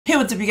Hey,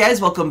 what's up you guys?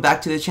 Welcome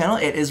back to the channel.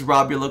 It is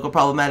Rob, your local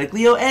problematic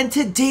Leo, and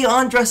today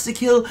on Dress to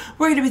Kill,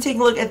 we're going to be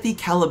taking a look at the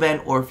Caliban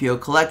Orfeo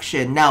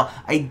collection. Now,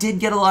 I did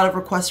get a lot of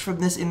requests from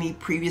this in the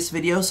previous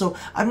video, so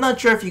I'm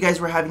not sure if you guys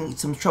were having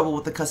some trouble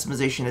with the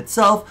customization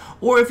itself,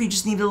 or if you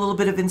just need a little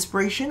bit of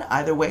inspiration.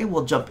 Either way,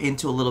 we'll jump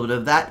into a little bit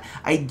of that.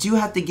 I do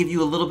have to give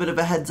you a little bit of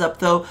a heads up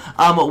though.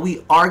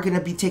 We are going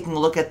to be taking a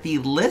look at the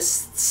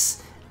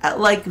lists. At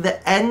like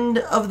the end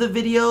of the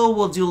video,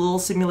 we'll do a little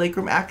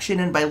simulacrum action,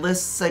 and by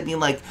lists, I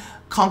mean like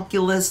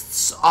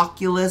Conquest,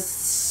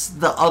 Oculists,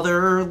 the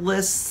other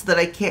lists that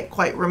I can't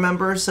quite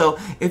remember. So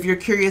if you're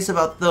curious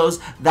about those,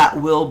 that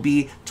will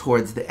be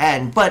towards the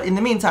end. But in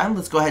the meantime,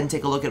 let's go ahead and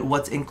take a look at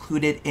what's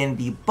included in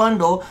the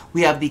bundle.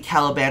 We have the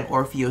Caliban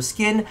Orfeo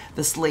skin,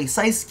 the Slay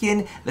Size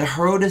skin, the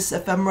Herodes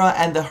ephemera,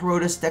 and the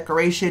Herodes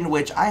decoration,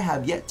 which I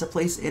have yet to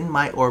place in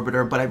my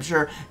orbiter, but I'm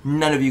sure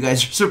none of you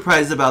guys are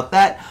surprised about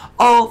that,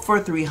 all for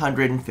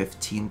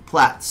 315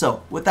 plat.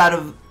 So with that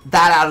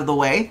out of the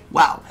way,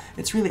 wow,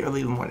 it's really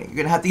early in the morning. You're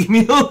gonna have to give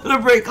me a little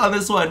break on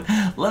this one.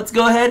 Let's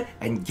go ahead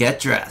and get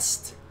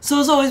dressed. So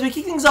as always, we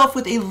kick things off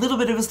with a little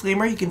bit of a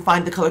disclaimer. You can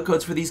find the color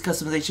codes for these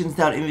customizations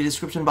down in the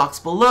description box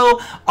below.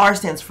 R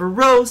stands for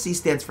row, C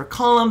stands for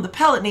column. The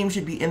palette name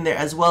should be in there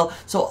as well.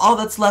 So all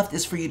that's left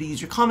is for you to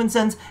use your common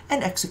sense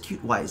and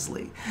execute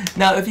wisely.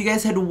 Now, if you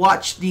guys had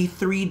watched the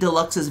 3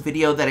 Deluxes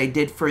video that I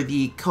did for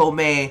the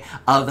Kome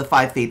of the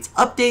 5 Fates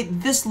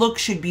update, this look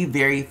should be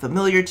very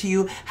familiar to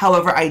you.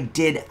 However, I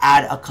did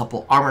add a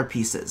couple armor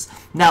pieces.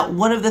 Now,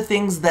 one of the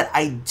things that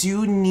I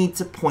do need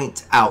to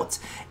point out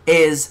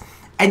is,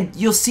 and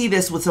you'll see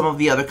this with some of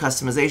the other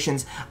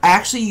customizations, I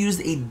actually used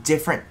a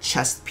different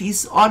chest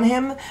piece on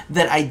him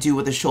than I do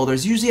with the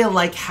shoulders. Usually I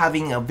like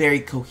having a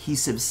very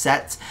cohesive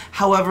set.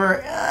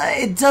 However,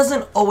 it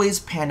doesn't always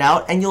pan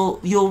out, and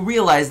you'll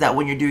realize that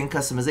when you're doing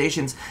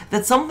customizations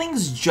that some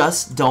things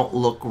just don't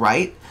look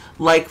right.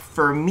 Like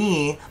for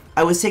me,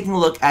 I was taking a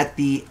look at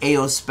the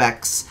AO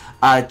Specs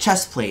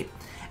chest plate,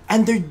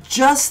 and there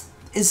just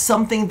is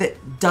something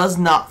that does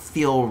not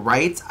feel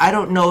right. I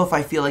don't know if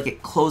I feel like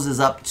it closes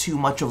up too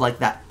much of like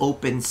that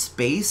open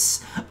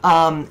space,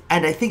 and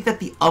I think that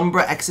the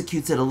Umbra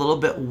executes it a little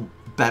bit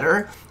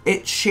better.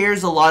 It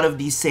shares a lot of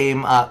the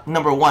same,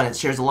 number one, it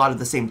shares a lot of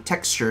the same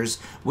textures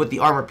with the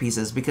armor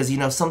pieces, because you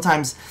know,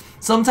 sometimes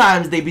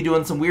they be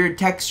doing some weird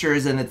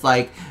textures and it's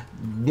like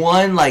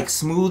one like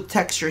smooth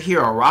texture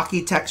here, a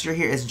rocky texture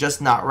here is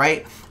just not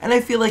right, and I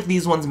feel like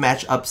these ones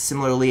match up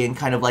similarly and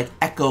kind of like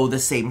echo the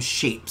same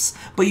shapes,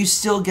 but you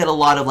still get a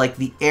lot of like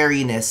the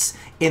airiness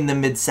in the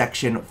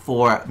midsection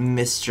for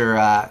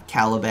Mr.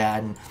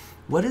 Caliban.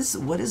 What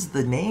is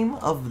the name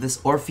of this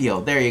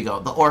Orfeo? There you go,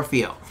 the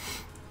Orfeo.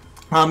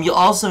 You'll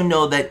also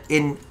know that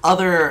in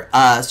other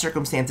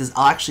circumstances,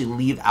 I'll actually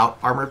leave out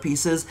armor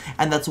pieces,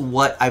 and that's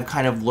what I've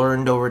kind of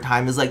learned over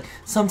time, is like,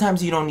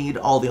 sometimes you don't need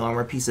all the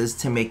armor pieces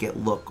to make it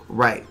look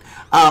right.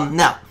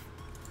 Now,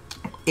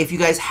 if you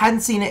guys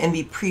hadn't seen it in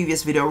the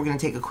previous video, we're going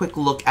to take a quick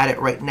look at it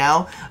right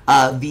now.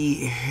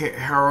 The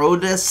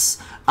Herodes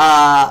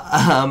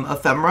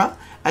ephemera.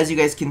 As you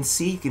guys can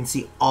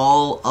see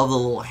all of the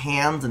little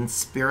hands and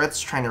spirits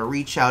trying to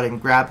reach out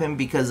and grab him,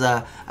 because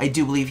I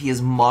do believe he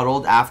is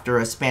modeled after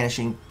a Spanish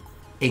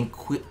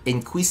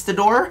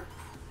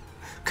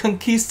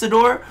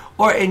conquistador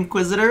or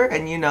inquisitor,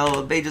 and you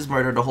know, they just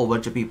murdered a whole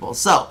bunch of people.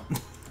 So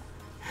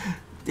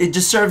it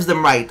just serves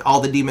them right,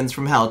 all the demons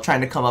from hell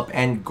trying to come up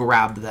and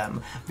grab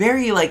them.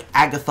 Very like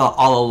Agatha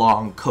all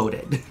along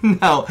coded.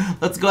 Now,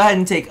 let's go ahead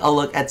and take a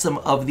look at some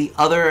of the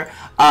other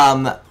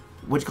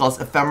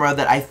ephemera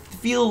that I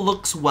feel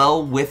looks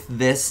well with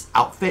this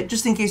outfit,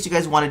 just in case you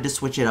guys wanted to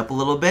switch it up a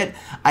little bit.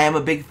 I am a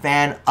big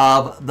fan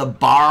of the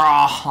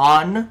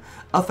Barahan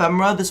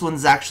ephemera. This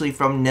one's actually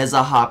from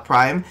Nezaha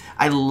Prime.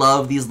 I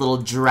love these little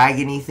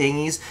dragony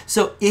thingies.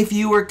 So if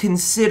you were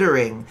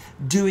considering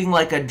doing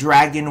like a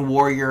dragon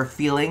warrior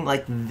feeling,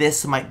 like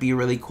this might be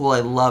really cool.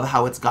 I love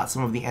how it's got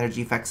some of the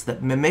energy effects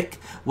that mimic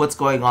what's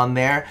going on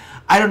there.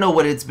 I don't know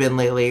what it's been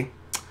lately.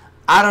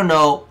 I don't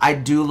know. I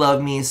do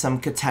love me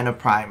some Tenno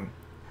Prime.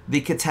 The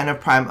Tenno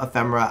Prime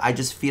ephemera, I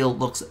just feel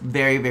looks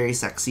very, very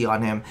sexy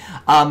on him.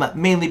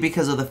 Mainly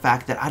because of the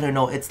fact that, I don't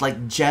know, it's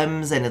like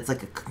gems and it's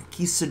like a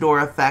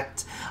conquistador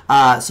effect.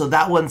 So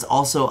that one's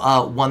also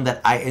one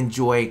that I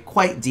enjoy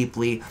quite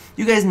deeply.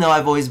 You guys know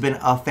I've always been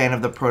a fan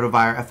of the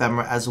Protovire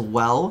ephemera as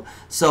well.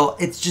 So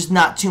it's just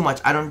not too much.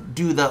 I don't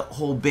do the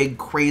whole big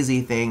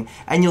crazy thing.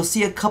 And you'll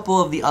see a couple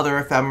of the other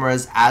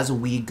ephemeras as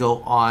we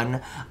go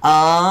on.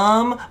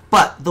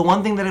 But the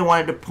one thing that I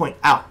wanted to point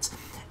out,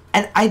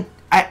 and I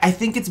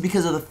think it's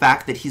because of the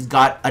fact that he's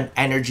got an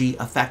energy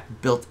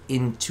effect built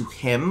into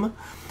him.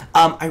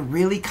 I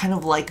really kind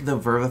of like the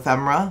Verve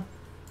ephemera.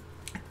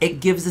 It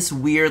gives this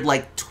weird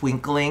like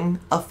twinkling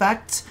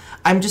effect.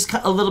 I'm just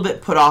a little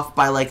bit put off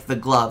by like the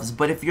gloves,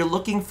 but if you're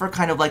looking for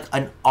kind of like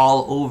an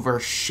all-over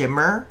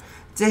shimmer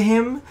to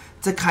him,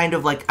 to kind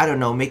of like, I don't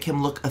know, make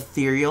him look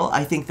ethereal,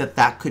 I think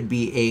that could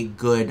be a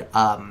good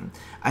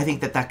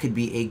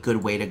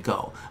way to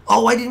go.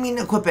 Oh, I didn't mean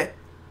to equip it.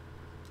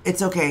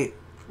 It's okay.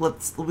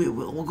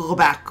 we'll go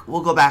back.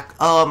 We'll go back.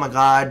 Oh my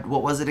God,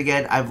 what was it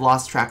again? I've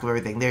lost track of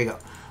everything. There you go.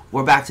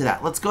 We're back to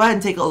that. Let's go ahead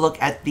and take a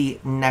look at the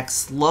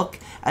next look,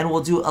 and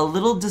we'll do a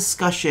little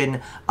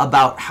discussion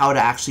about how to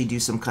actually do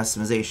some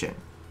customization.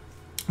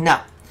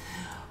 Now,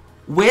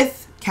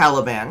 with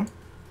Caliban,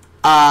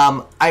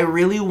 I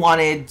really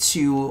wanted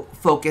to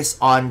focus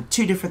on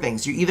two different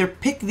things. You either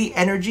pick the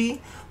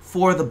energy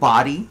for the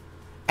body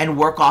and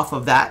work off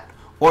of that,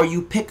 or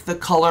you pick the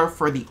color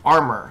for the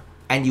armor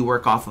and you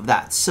work off of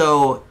that.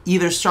 So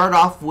either start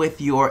off with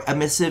your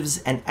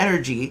emissives and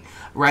energy,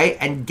 right,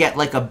 and get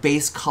like a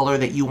base color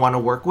that you want to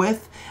work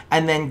with,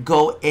 and then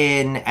go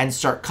in and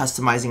start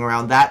customizing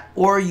around that,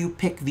 or you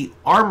pick the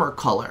armor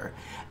color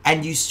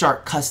and you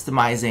start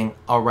customizing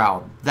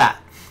around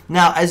that.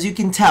 Now, as you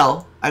can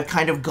tell, I've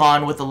kind of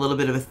gone with a little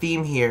bit of a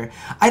theme here.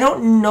 I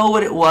don't know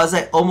what it was.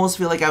 I almost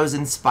feel like I was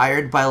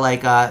inspired by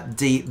like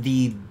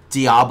the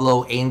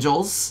Diablo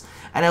angels.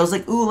 And I was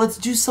like, ooh, let's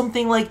do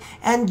something like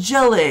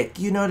angelic,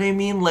 you know what I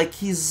mean? Like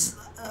he's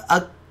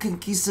a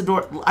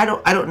conquistador. I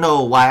don't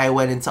know why I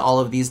went into all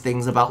of these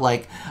things about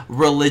like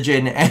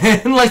religion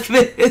and like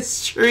the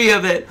history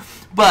of it.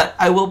 But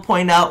I will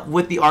point out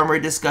with the armor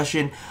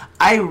discussion,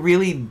 I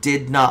really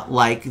did not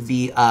like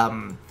the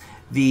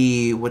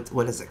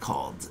what is it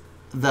called?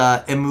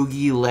 The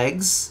Emugi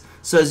legs.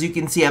 So as you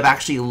can see, I've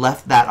actually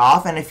left that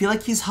off, and I feel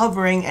like he's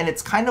hovering, and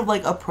it's kind of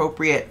like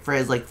appropriate for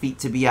his like feet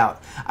to be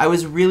out. I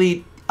was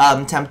really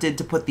tempted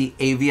to put the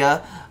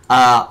Avia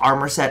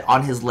armor set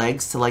on his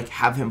legs to like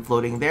have him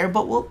floating there,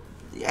 but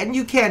and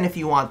you can if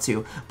you want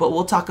to, but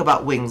we'll talk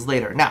about wings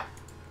later. Now,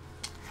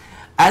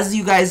 as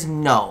you guys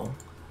know,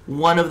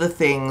 one of the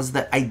things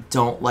that I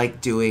don't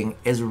like doing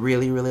is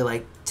really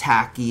like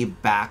tacky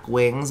back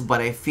wings, but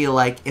I feel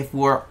like if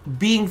we're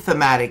being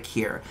thematic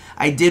here,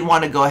 I did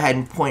want to go ahead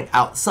and point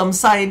out some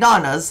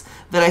Sayandanas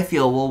that I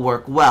feel will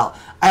work well.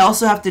 I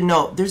also have to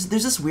note, there's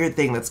this weird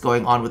thing that's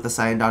going on with the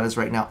Sayandanas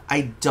right now.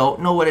 I don't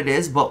know what it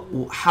is, but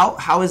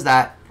how is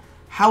that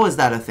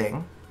a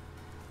thing?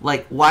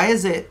 Like, why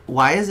is it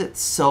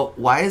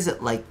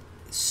like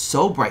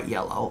so bright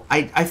yellow?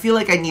 I feel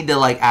like I need to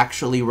like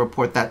actually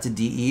report that to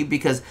DE,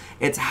 because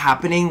it's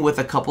happening with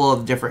a couple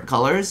of different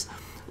colors.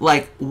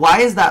 Like,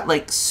 why is that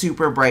like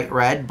super bright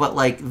red, but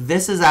like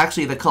this is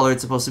actually the color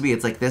it's supposed to be?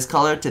 It's like this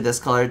color to this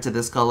color to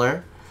this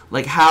color.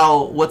 Like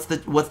what's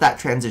that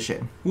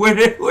transition? Where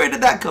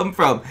did that come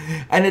from?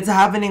 And it's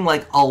happening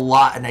like a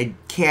lot, and I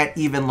can't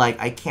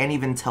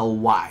even tell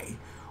why.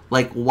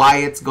 Like why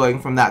it's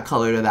going from that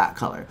color to that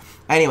color.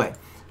 Anyway,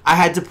 I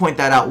had to point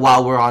that out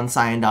while we're on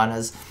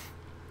Sayandanas.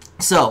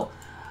 So,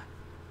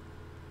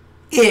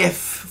 if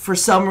for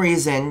some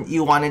reason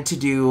you wanted to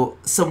do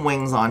some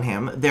wings on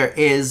him, there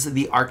is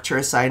the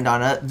Arcturus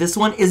Sayandana. This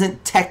one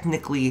isn't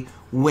technically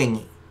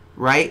wingy,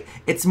 right?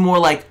 It's more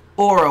like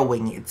aura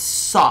wingy. It's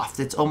soft.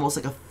 It's almost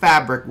like a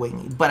fabric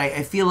wingy. But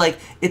I feel like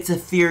it's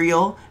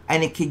ethereal,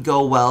 and it could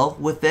go well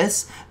with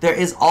this. There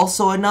is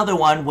also another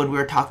one when we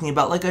were talking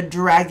about like a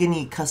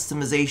dragony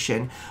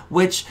customization,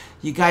 which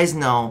you guys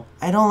know,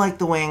 I don't like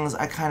the wings.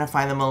 I kind of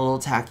find them a little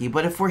tacky.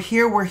 But if we're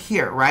here,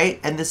 right?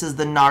 And this is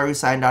the Naru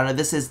Sayandana.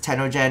 This is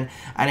Tenno Gen,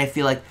 and I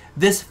feel like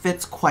this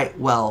fits quite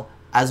well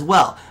as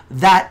well.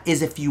 That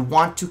is if you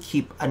want to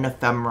keep an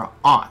ephemera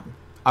on.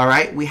 All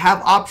right? We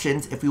have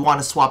options if we want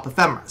to swap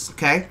ephemeras,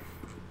 okay?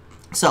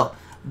 So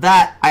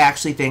that I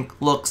actually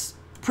think looks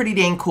pretty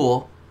dang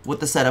cool with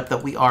the setup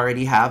that we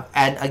already have,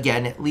 and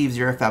again, it leaves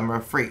your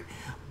ephemera free.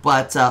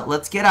 But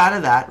let's get out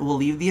of that. We'll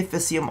leave the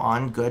Officium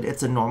on. Good,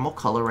 it's a normal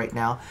color right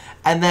now.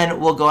 And then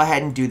we'll go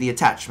ahead and do the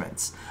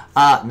attachments.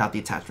 Not the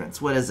attachments,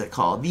 what is it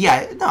called?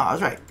 Yeah, no, I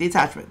was right, the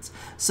attachments.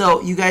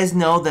 So you guys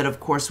know that of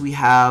course we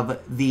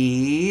have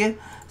the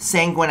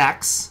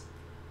Sanguinax.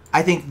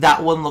 I think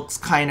that one looks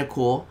kind of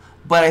cool.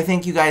 But I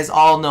think you guys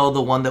all know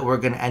the one that we're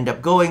going to end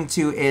up going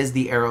to is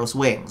the Eros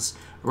Wings,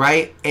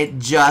 right? It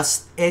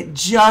just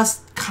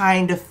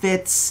kind of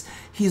fits.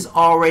 He's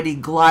already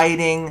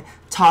gliding.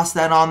 Toss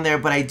that on there.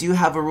 But I do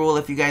have a rule.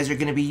 If you guys are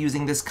going to be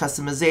using this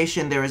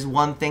customization, there is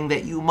one thing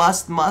that you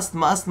must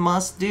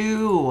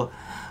do.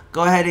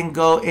 Go ahead and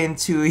go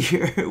into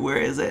your, where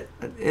is it?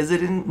 Is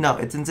it in, no,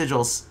 it's in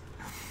sigils.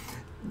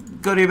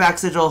 Go to your back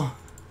sigil.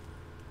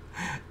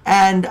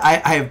 And I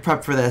have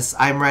prepped for this.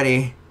 I'm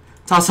ready.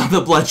 Toss on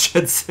the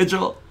bloodshed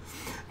sigil,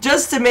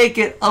 just to make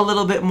it a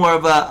little bit more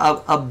of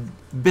a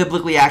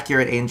biblically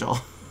accurate angel.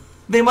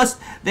 They must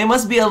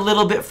be a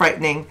little bit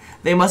frightening.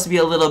 They must be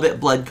a little bit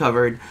blood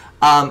covered.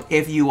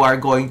 If you are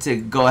going to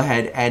go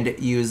ahead and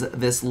use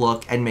this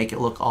look and make it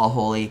look all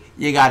holy,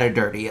 you gotta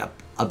dirty up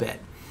a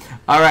bit.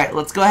 All right,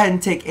 let's go ahead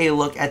and take a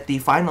look at the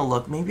final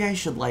look. Maybe I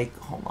should like,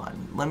 hold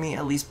on. Let me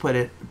at least put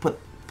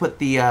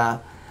the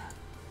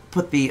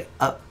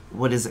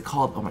what is it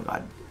called? Oh my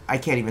God. I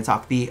can't even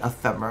talk the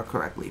ephemera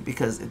correctly,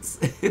 because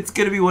it's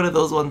going to be one of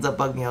those ones that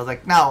bug me. I was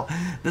like, no,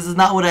 this is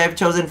not what I have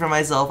chosen for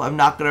myself. I'm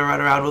not going to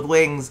run around with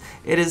wings.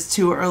 It is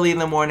too early in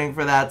the morning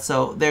for that.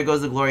 So there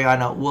goes the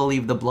Gloriana. We'll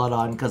leave the blood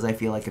on because I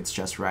feel like it's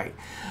just right.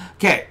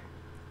 Okay,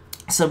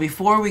 so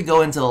before we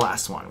go into the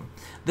last one,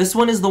 This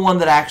one is the one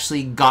that I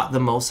actually got the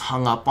most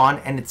hung up on,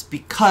 and it's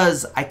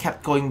because I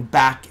kept going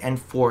back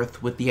and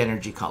forth with the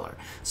energy color.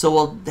 So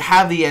we'll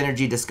have the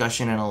energy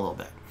discussion in a little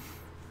bit.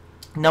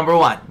 Number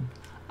one,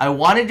 I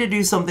wanted to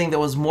do something that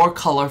was more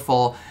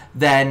colorful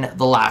than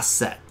the last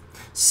set.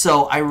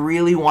 So I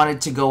really wanted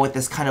to go with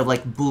this kind of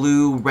like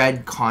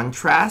blue-red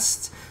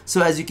contrast.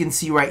 So as you can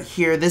see right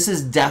here, this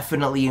is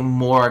definitely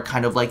more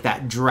kind of like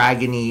that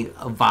dragony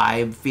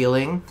vibe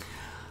feeling.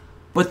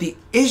 But the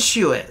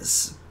issue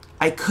is,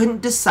 I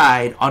couldn't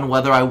decide on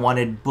whether I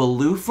wanted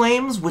blue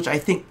flames, which I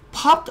think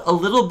popped a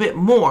little bit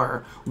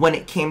more when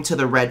it came to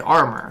the red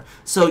armor.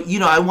 So, you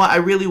know, I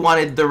really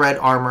wanted the red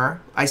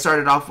armor. I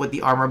started off with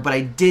the armor, but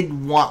I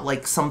did want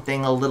like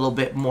something a little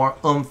bit more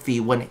oomphy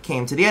when it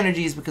came to the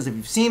energies, because if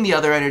you've seen the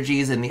other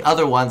energies and the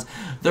other ones,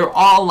 they're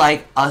all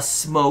like a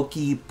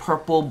smoky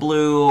purple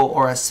blue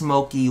or a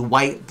smoky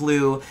white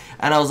blue.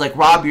 And I was like,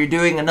 Rob, you're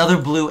doing another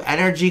blue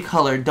energy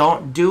color.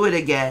 Don't do it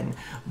again.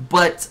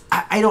 But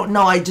I don't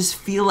know. I just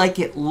feel like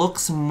it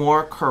looks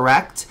more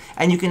correct.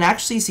 And you can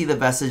actually see the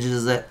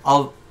vestiges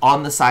of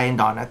on the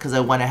Sayandana, because I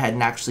went ahead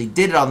and actually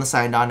did it on the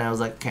Sayandana. And I was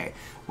like, okay,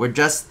 we're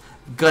just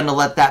gonna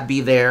let that be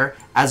there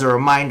as a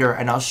reminder,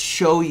 and I'll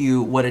show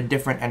you what a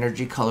different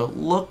energy color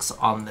looks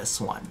on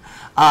this one.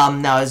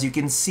 Now, as you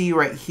can see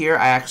right here,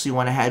 I actually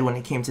went ahead when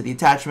it came to the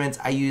attachments.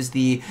 I used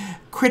the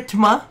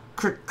Kritma.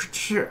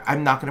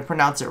 I'm not going to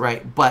pronounce it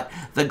right, but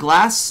the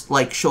glass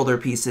like shoulder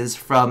pieces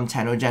from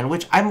Tenno Gen,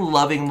 which I'm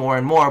loving more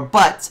and more,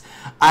 but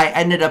I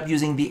ended up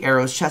using the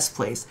Arrow's chest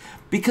plate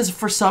because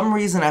for some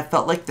reason I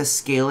felt like the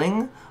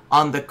scaling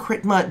on the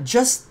Kritma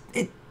just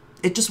it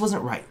just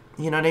wasn't right.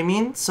 You know what I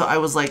mean? So I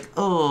was like,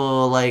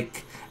 oh,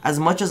 like as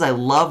much as I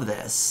love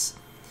this,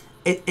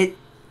 it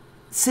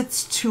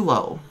sits too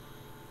low.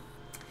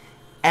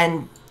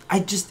 And I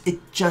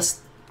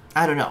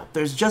don't know.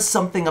 There's just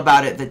something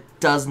about it that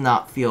does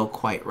not feel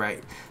quite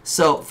right.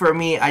 So for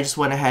me, I just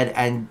went ahead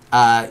and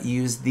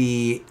used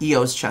the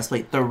EOS chest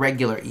plate, the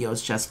regular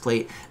EOS chest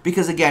plate,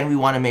 because again, we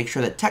want to make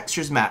sure that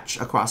textures match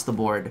across the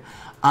board.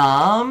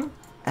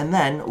 And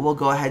then we'll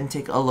go ahead and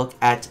take a look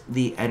at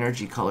the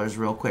energy colors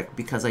real quick,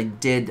 because I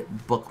did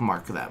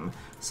bookmark them.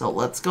 So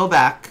let's go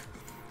back,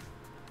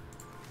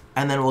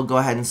 and then we'll go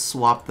ahead and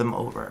swap them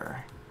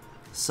over.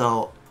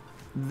 So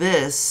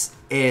this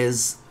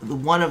is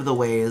one of the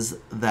ways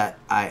that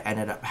I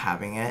ended up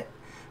having it,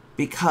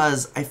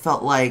 because I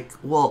felt like,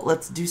 well,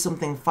 let's do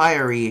something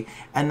fiery,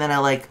 and then I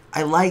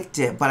liked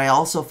it, but I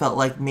also felt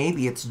like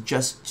maybe it's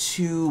just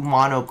too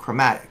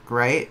monochromatic,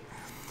 right?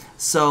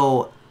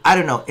 So I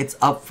don't know, it's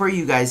up for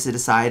you guys to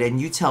decide, and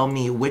you tell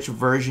me which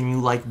version you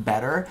like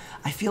better.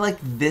 I feel like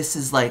this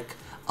is like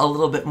a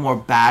little bit more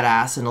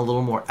badass and a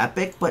little more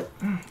epic, but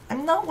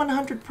I'm not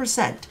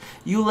 100%.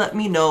 You let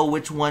me know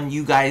which one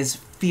you guys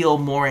feel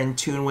more in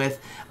tune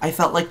with. I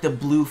felt like the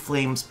blue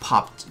flames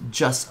popped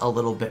just a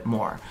little bit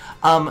more.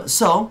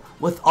 So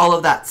with all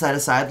of that set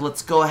aside,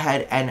 let's go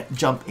ahead and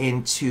jump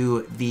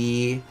into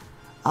the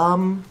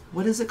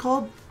what is it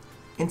called?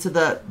 Into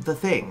the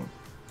thing.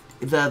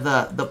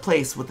 The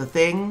place with the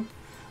thing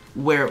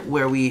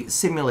where we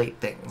simulate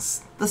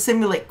things. The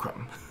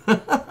simulacrum.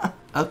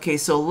 Okay,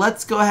 so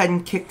let's go ahead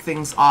and kick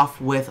things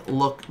off with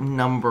look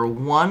number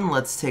one.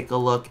 Let's take a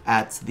look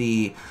at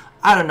the,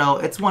 I don't know,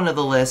 it's one of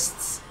the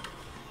lists.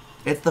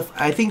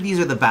 I think these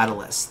are the battle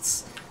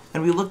lists.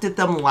 And we looked at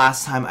them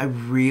last time. I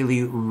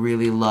really,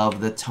 really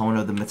love the tone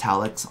of the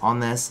metallics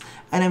on this.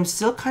 And I'm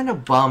still kind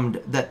of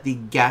bummed that the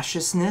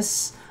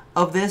gaseousness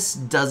of this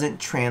doesn't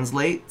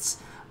translate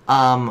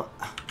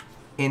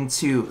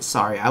into,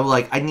 sorry,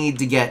 I need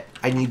to get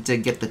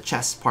the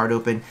chest part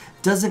open.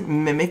 Doesn't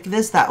mimic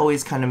this. That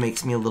always kind of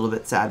makes me a little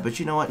bit sad, but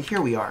you know what,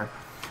 here we are.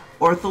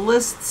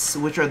 Ortholists,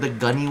 which are the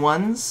gunny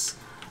ones.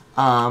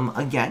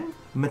 Again,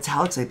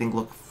 metallics I think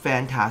look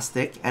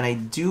fantastic, and I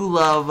do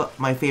love,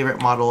 my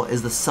favorite model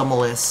is the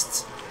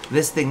Summalist.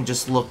 This thing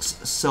just looks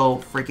so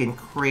freaking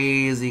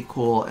crazy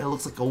cool. It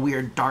looks like a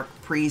weird dark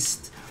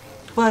priest,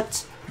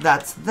 but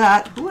that's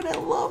that. Ooh, and I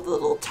love the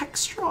little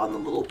texture on the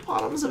little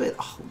bottoms of it.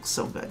 Oh, it looks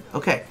so good.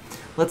 Okay,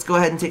 let's go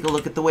ahead and take a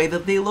look at the way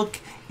that they look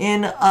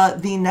in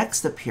the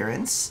next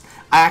appearance.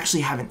 I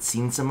actually haven't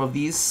seen some of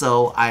these,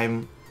 so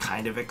I'm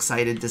kind of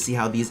excited to see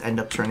how these end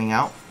up turning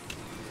out.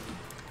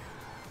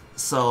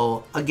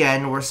 So,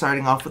 again, we're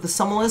starting off with the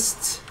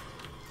Summalist.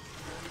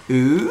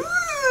 Ooh!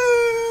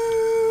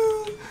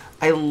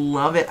 I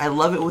love it. I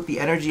love it with the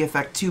energy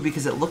effect, too,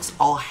 because it looks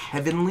all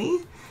heavenly.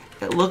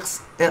 It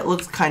looks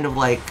kind of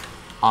like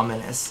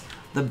ominous.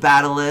 The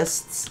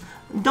Battleists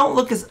don't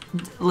look as...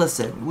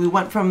 Listen, we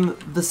went from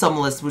the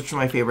Summalist, which was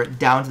my favorite,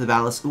 down to the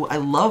Battleists. Ooh, I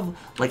love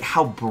like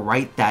how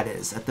bright that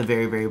is at the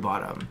very, very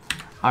bottom.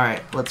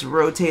 Alright, let's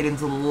rotate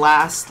into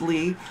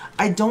lastly.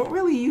 I don't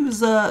really use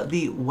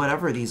the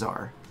whatever these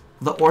are,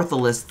 the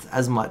Ortholists,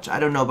 as much. I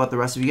don't know about the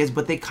rest of you guys,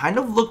 but they kind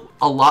of look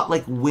a lot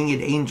like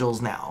winged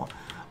angels now.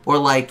 Or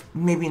like,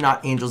 maybe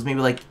not angels, maybe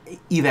like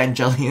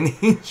Evangelion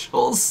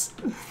angels.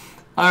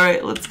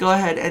 Alright, let's go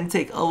ahead and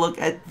take a look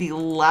at the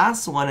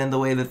last one and the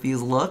way that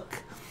these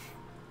look.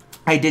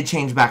 I did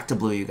change back to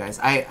blue, you guys.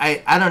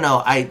 I don't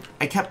know. I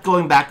kept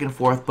going back and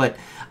forth, but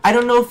I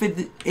don't know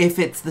if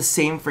it's the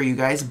same for you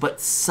guys, but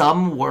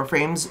some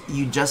Warframes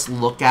you just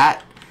look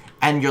at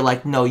and you're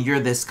like, no, you're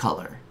this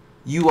color.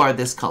 You are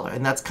this color.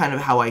 And that's kind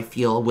of how I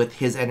feel with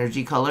his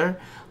energy color.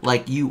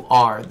 Like, you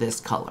are this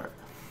color.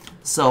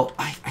 So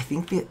I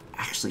think that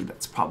actually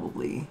that's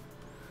probably...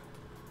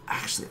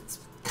 Actually, it's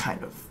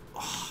kind of...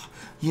 Oh,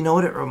 you know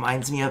what it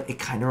reminds me of? It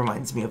kind of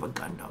reminds me of a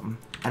Gundam.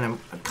 And I'm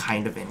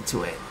kind of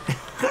into it.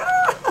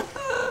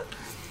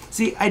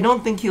 See, I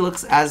don't think he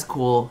looks as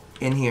cool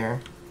in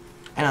here.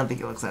 I don't think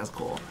he looks as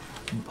cool.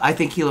 I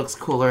think he looks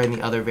cooler in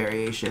the other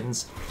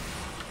variations.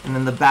 And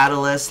then the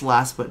Battlelist,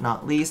 last but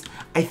not least.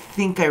 I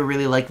think I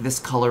really like this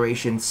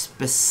coloration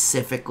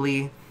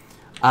specifically.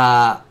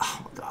 Oh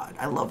my god,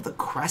 I love the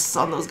crests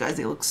on those guys.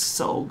 They look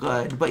so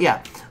good. But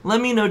yeah,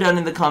 let me know down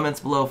in the comments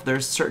below if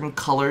there's certain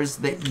colors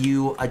that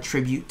you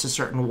attribute to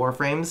certain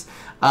Warframes.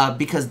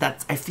 Because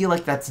I feel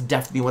like that's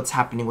definitely what's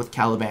happening with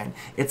Caliban.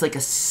 It's like a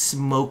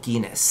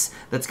smokiness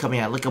that's coming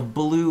out. Like a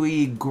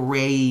bluey,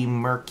 gray,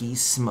 murky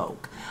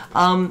smoke.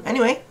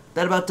 Anyway,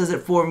 that about does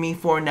it for me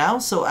for now.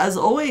 So as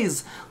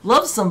always,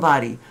 love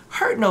somebody,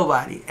 hurt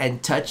nobody,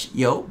 and touch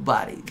yo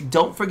body.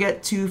 Don't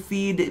forget to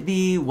feed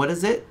the, what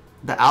is it?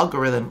 The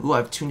algorithm. Ooh,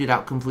 I've tuned it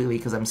out completely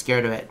because I'm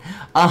scared of it.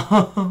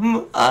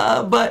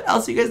 But I'll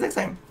see you guys next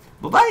time.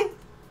 Bye-bye.